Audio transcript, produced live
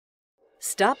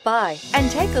Stop by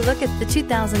and take a look at the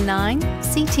 2009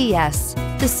 CTS.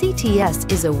 The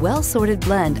CTS is a well-sorted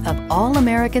blend of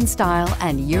all-American style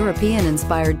and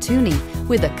European-inspired tuning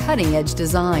with a cutting-edge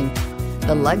design.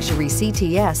 The luxury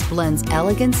CTS blends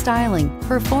elegant styling,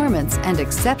 performance, and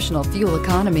exceptional fuel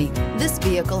economy. This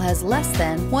vehicle has less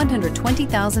than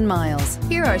 120,000 miles.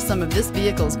 Here are some of this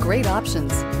vehicle's great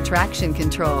options: traction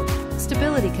control,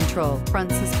 stability control,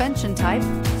 front suspension type,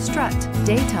 strut,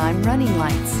 daytime running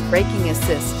lights, braking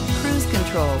assist, cruise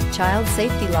control, child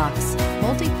safety locks,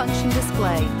 multifunction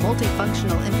display,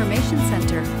 multifunctional information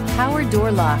center, power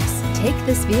door locks. Take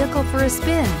this vehicle for a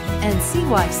spin and see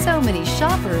why so many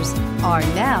shoppers are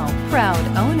now proud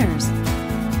owners.